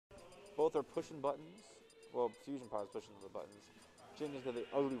Both are pushing buttons. Well, FusionPie is pushing the buttons. Jin has got the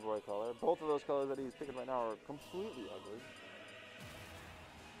ugly Roy color. Both of those colors that he's picking right now are completely ugly.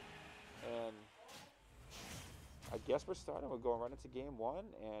 And I guess we're starting. We're going right into game one,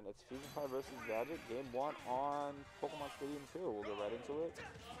 and it's FusionPie versus Magic. Game one on Pokemon Stadium 2. We'll get right into it.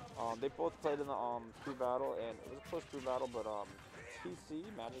 They both played in the pre-battle, and it was a close pre-battle, but TC,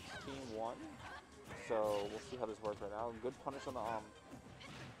 Magic's team won. So we'll see how this works right now. Good punish on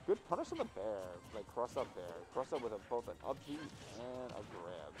the bear, like cross up bear. Cross up with both an up B and a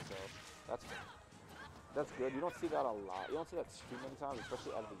grab. So that's good. You don't see that a lot. You don't see that too many times,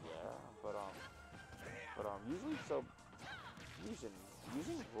 especially out of the air. But usually, so using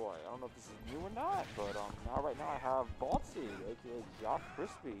Roy. I don't know if this is new or not, but right now I have Baltzy, aka Jock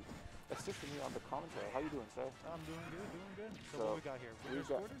Crispy, assisting me on the commentary. How you doing, sir? I'm doing good. So what we got here? Winners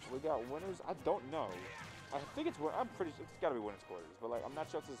quarters? We got winners. I don't know. I think it's. I'm pretty sure it's got to be winners quarters, but like I'm not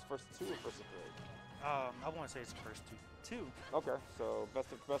sure if it's first two or first of three. I want to say it's first two. Okay, so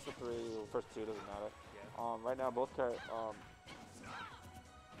best of three, or first two doesn't matter. Yeah. Right now both characters.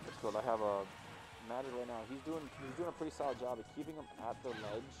 It's cool. I have a Magic right now. He's doing a pretty solid job of keeping him at the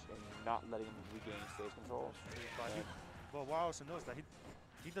ledge and not letting him regain stage control. Well, what I also noticed that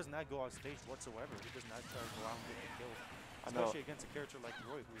he does not go on stage whatsoever. He does not try to go out and get the kill, especially against a character like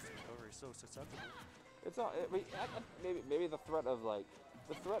Roy, who's so susceptible. It's not maybe the threat of Roy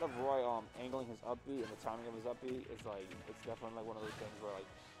angling his up B and the timing of his up B is like it's definitely like one of those things where like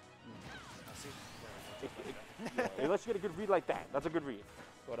I see. it lets you get a good read like that. That's a good read.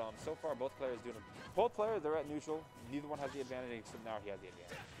 But so far both players they're at neutral. Neither one has the advantage except now he has the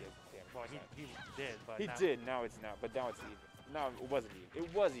advantage. Well, he did, but now it's not. But now it's even. No, it wasn't even. It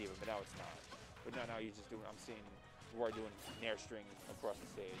was even, but now it's not. But now he's just doing. I'm seeing Roy doing nair string across the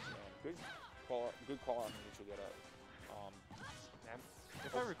stage. And good call on the neutral get up.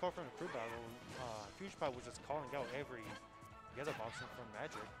 If I recall from the crew battle, FusionPie was just calling out every other boxing from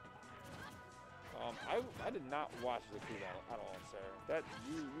Magic. I did not watch the crew battle at all, sir. That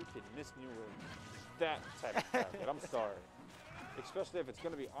you can miss me with that type of crap, but I'm sorry. Especially if it's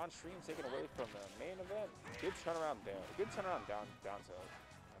going to be on stream, taken away from the main event. Good turnaround there. Good turnaround down tilt.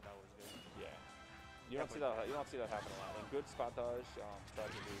 That was good. Yeah. You don't see that. You don't see that happen a lot. And good spot dodge.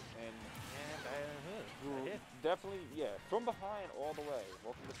 Tried to do. And definitely, yeah. From behind all the way.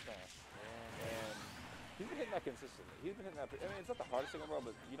 Welcome to Smash. And he's been hitting that consistently. He's been hitting that. I mean, it's not the hardest thing in the world,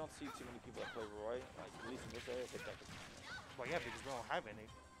 but you don't see too many people that play Roy, like at least in this area, hit that consistently. Well, yeah, because we don't have any.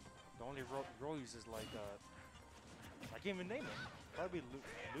 The only Roy's is like I can't even name him. Probably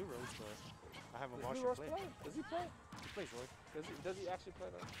Lou Rose, but I haven't watched him play. Does he play? He plays Roy. Does he actually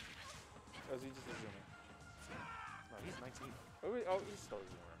play though? Or is he just assuming? No, he's 19. Oh, he's still a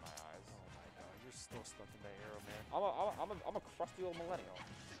zoomer in my eyes. Oh my god, you're still stuck in that era, man. I'm a crusty old millennial.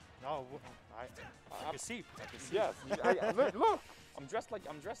 No, I can see. I can see. Yes, look. I'm dressed like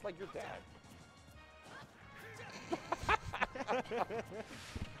your dad.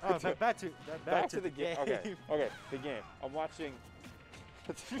 Back to the game. Okay, the game. I'm watching.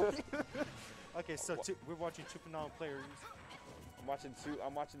 Okay, so we're watching two phenomenal players. I'm watching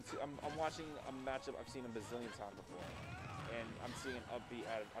a matchup I've seen a bazillion times before, and I'm seeing an up B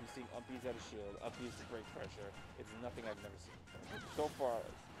out. I'm seeing up B's out of shield, up B's to break pressure. It's nothing I've never seen. So far,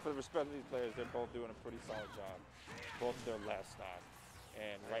 for the respect of these players, they're both doing a pretty solid job. Both their last stock,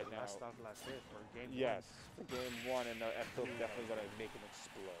 and right now, last stock, last hit for game. Yes, for game one, and the F definitely gonna make him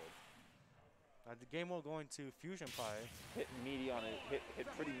explode. The game will go into FusionPie. Hit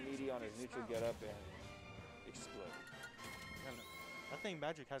pretty meaty on his neutral get up and explode. And I think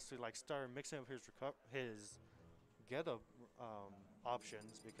Magic has to like start mixing up his get up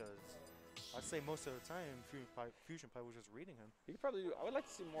options, because I'd say most of the time FusionPie was just reading him. He could probably do. I would like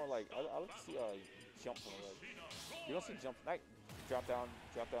to see more like I like to see jump from the ledge. You don't see jump like drop down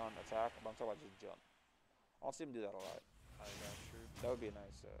attack, but I'm talking about just jump. I don't see him do that a lot. That's true. That would be a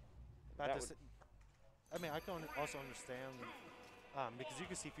nice. I mean, I can also understand because you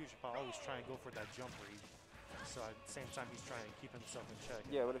can see FusionPie always try and go for that jump read. So at the same time, he's trying to keep himself in check.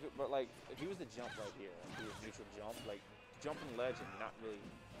 Yeah, but if he was to jump right here, he was neutral jump, like jumping ledge and not really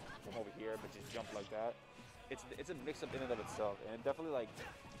from over here, but just jump like that. It's a mix up in and of itself, and it definitely like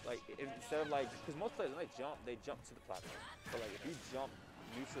instead of because most players when they jump to the platform, but like if you jump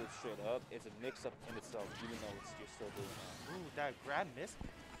neutral straight up, it's a mix up in itself, even though you're still doing that. Ooh, that grab missed.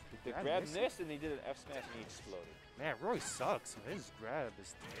 The grab missed, and he did an F smash and he exploded. Man, Roy sucks. His grab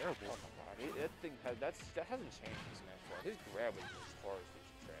is terrible. Oh my god, that hasn't changed in Smash 4. His grab was as far as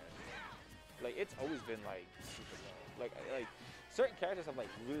trash. Like it's always been like super low. Like certain characters have like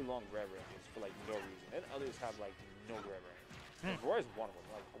really long grab ranges for like no reason, and others have like no grab range. Roy's one of them.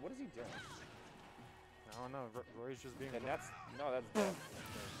 Like, what is he doing? I don't know. Roy's just being. And that's death.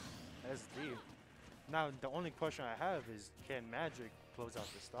 SD. Now the only question I have is, can Magic close out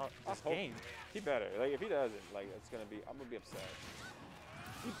this game? He better. Like, if he doesn't, like, it's gonna be. I'm gonna be upset.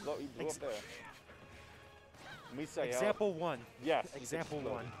 He blew up there. Example 1. Yes. Example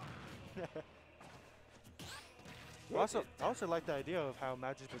 1. I also like the idea of how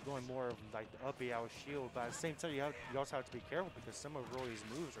Magic's been going more of like the up B out shield, but at the same time you also have to be careful because some of Roy's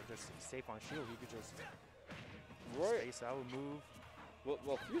moves are just safe on shield. He could just space out, move.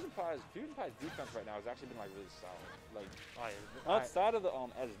 Well, FusionPie's defense right now has actually been like really solid. Like outside of the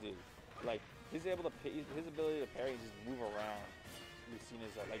SD, like his ability to parry and just move around.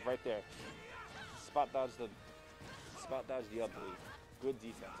 Lucina's like right there. Spot dodge the up B. Good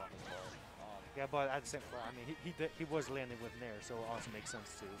defense on his part. Yeah, but at the same time, I mean, he was landing with Nair, so it also makes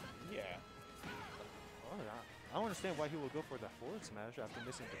sense too. Yeah. Oh, I don't understand why he would go for the forward smash after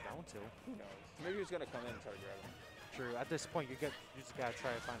missing the down tilt. Who knows? Maybe he's gonna come in and try to grab him. True. At this point, you just gotta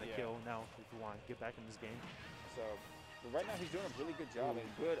try to find a kill now if you want to get back in this game. So, but right now he's doing a really good job and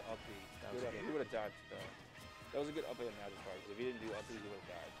good up B. He would have died though. That was a good up B on Magic's part. If he didn't do up B, he would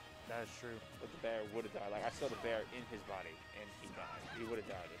have died. That is true. But the bear would have died. Like I saw the bear in his body and he died. He would have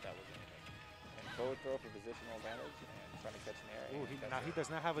died if that was anything. And forward throw for positional advantage and trying to catch an air. Ooh, now he does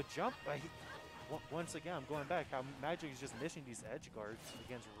not have a jump. But once again, I'm going back. How Magic is just missing these edge guards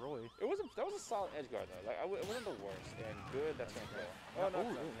against Roy. That was a solid edge guard though. Like it wasn't the worst and good. That's gonna kill. Oh no!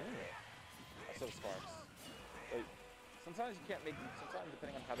 I saw the sparks. Like sometimes you can't make. Sometimes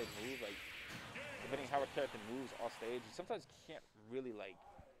depending on how they move, like depending on how a character moves off stage, you sometimes can't really like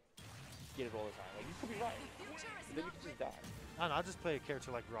get it all the time. Like you could be right, but then you could just die. I don't know, I just play a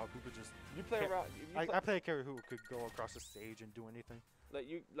character like Rob who could just. You play around. I play a character who could go across the stage and do anything. I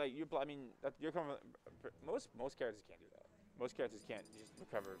mean, you're coming. Most characters can't do that. Most characters can't just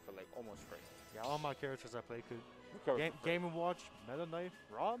recover for like almost free. Yeah, all my characters I play could. Recover Game and Watch, Meta Knife,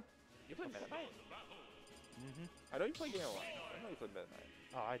 Rob. You play Meta Knight? I know you play Game and Watch. I know you play Meta Knight.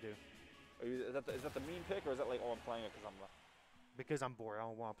 Oh, I do. Is that the mean pick or is that like I'm playing it because I'm. Because I'm bored. I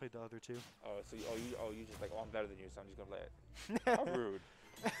don't want to play the other two. Oh, so you just like, I'm better than you, so I'm just gonna play it. How rude.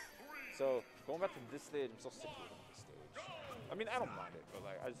 So going back to this stage, I'm so sick of this stage. I mean, I don't mind it, but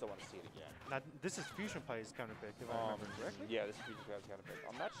like, I just don't want to see it again. Now, this is FusionPie's counter pick, if I remember correctly. Yeah, this is FusionPie's counter pick.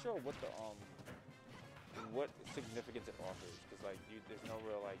 I'm not sure what the what significance it offers, because like, there's no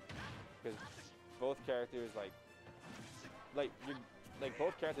real like, because both characters like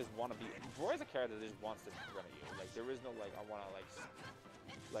both characters want to be. Roy's a character that just wants to run at you. Like there is no like I want to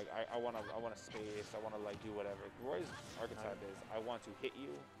I want to space. I want to like do whatever. Roy's archetype is I want to hit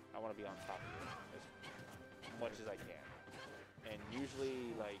you. I want to be on top of you as much as I can. And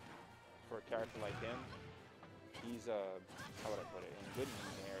usually like for a character like him, he's how would I put it? Good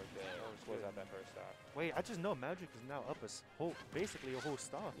in there to close out that first stock. Wait, I just know Magic is now up basically a whole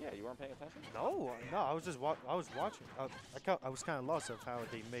stock. Yeah, you weren't paying attention? No, I was just I was watching. I was kind of lost of how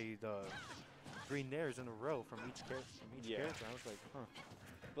they made 3 nairs in a row from each character. I was like, huh.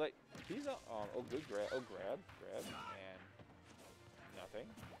 But he's good grab, and nothing.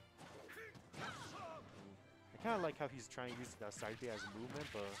 I kind of like how he's trying to use that side B as a movement,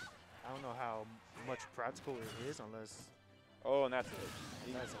 but I don't know how much practical it is unless. Oh, and that's it.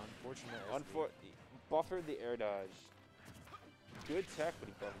 That's unfortunate. Buffered the air dodge. Good tech, but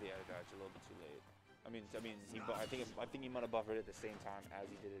he buffered the air dodge a little bit too late. I think he might have buffered it at the same time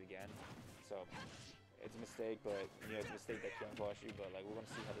as he did it again. So it's a mistake, but it's a mistake that can cost you. But like we're gonna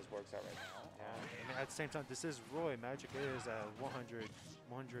see how this works out right now. Yeah. I mean, at the same time, this is Roy. Magic is at 100,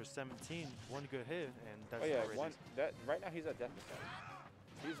 117, one good hit, and that's. Oh yeah, right now he's at death percent.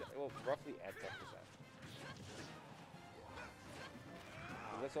 He's roughly at 10%.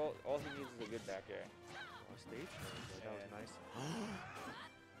 That's all he needs is a good back air. Stage? That was nice.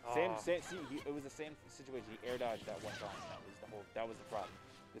 Same. See, it was the same situation. He air dodged that one time. That was the problem.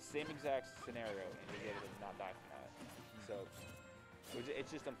 The same exact scenario, and he was able to not die from that. So it's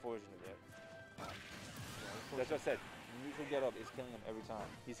just unfortunate. That's what I said. Neutral get up is killing him every time.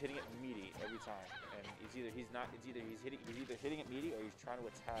 He's hitting it meaty every time, and he's either hitting it meaty or he's trying to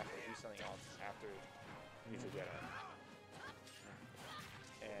attack or do something else after neutral get up.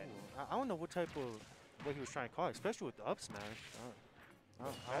 And I don't know what he was trying to call, especially with the up smash.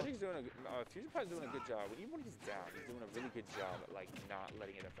 Magic's doing FusionPie's doing a good job. Even when he's down, he's doing a really good job at like not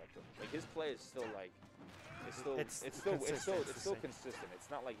letting it affect him. Like his play is still like it's still consistent. It's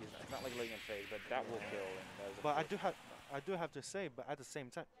not like letting him fade, but that will kill. But I do have to say, but at the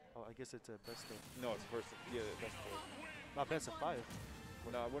same time, I guess it's a best of. No, it's best of 4. Best of 5.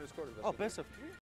 No, winner's quarter. Best of 3.